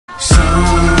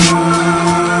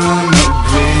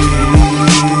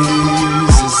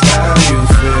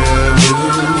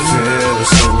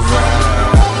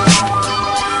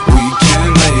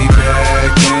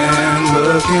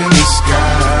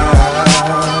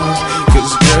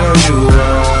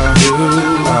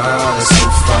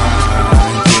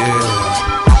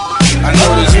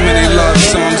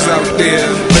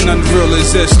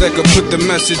that could put the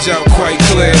message out quite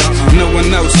clear. No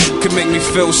one else could make me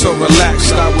feel so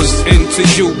relaxed. I was into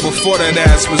you before that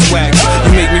ass was waxed.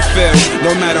 You make me feel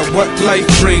no matter what life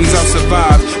brings, I'll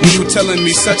survive. When you telling me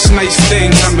such nice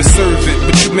things, I'm a servant,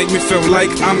 but you make me feel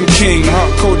like I'm king.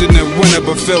 Heart colder than winter,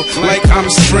 but feel like I'm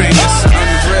spring.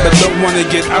 But don't wanna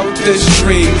get out this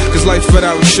dream, cause life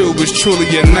without you is truly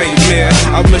a nightmare.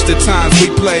 I miss the times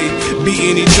we play,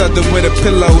 beating each other with a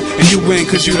pillow, and you win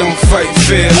cause you don't fight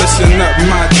fair. Listen up,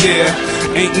 my dear,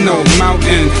 ain't no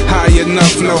mountain high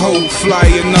enough, no hope fly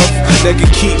enough that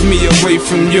can keep me away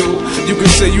from you. You can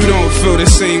say you don't feel the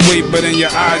same way, but in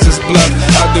your eyes it's bluff.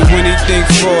 I'll do anything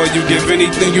for you, give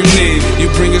anything you need. You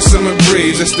bring a summer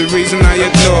breeze, that's the reason I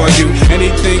adore you.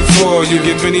 Anything for you,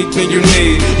 give anything you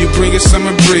need. You bring a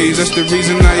summer breeze, that's the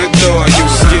reason I adore you.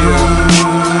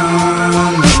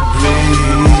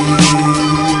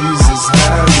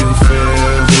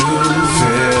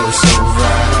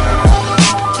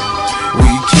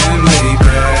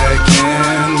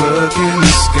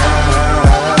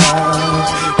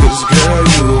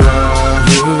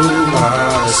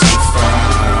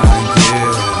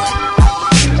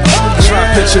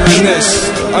 Picturing this,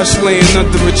 us laying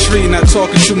under a tree, not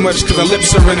talking too much cause our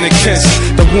lips are in a kiss.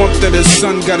 The warmth of the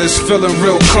sun got us feeling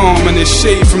real calm, and the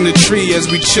shade from the tree as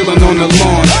we chillin' on the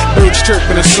lawn. Birds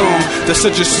chirping a song, that's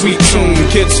such a sweet tune.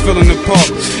 Kids filling the park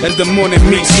as the morning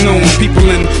meets noon. People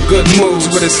in good moods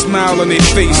with a smile on their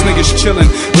face. Niggas chillin'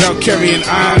 without carrying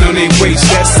iron on their waist.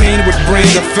 That scene would bring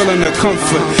a feeling of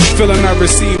comfort, feeling I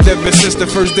received ever since the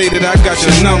first day that I got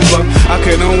your number. I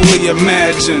can only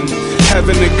imagine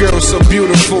having a girl so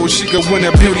beautiful she could win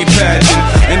a beauty pageant,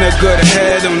 and a good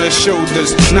head on her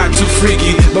shoulders, not too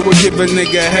freaky, but would give a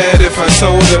nigga head if I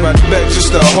told her. I'd beg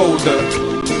just to hold her.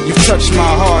 You touched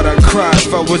my heart, I'd cry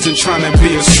if I wasn't trying to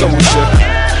be a soldier.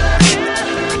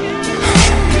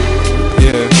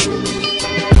 Yeah,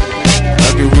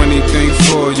 I'll do anything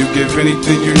for you, give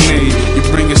anything you need. You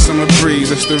bring a summer breeze,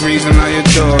 that's the reason I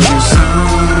adore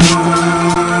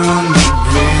you.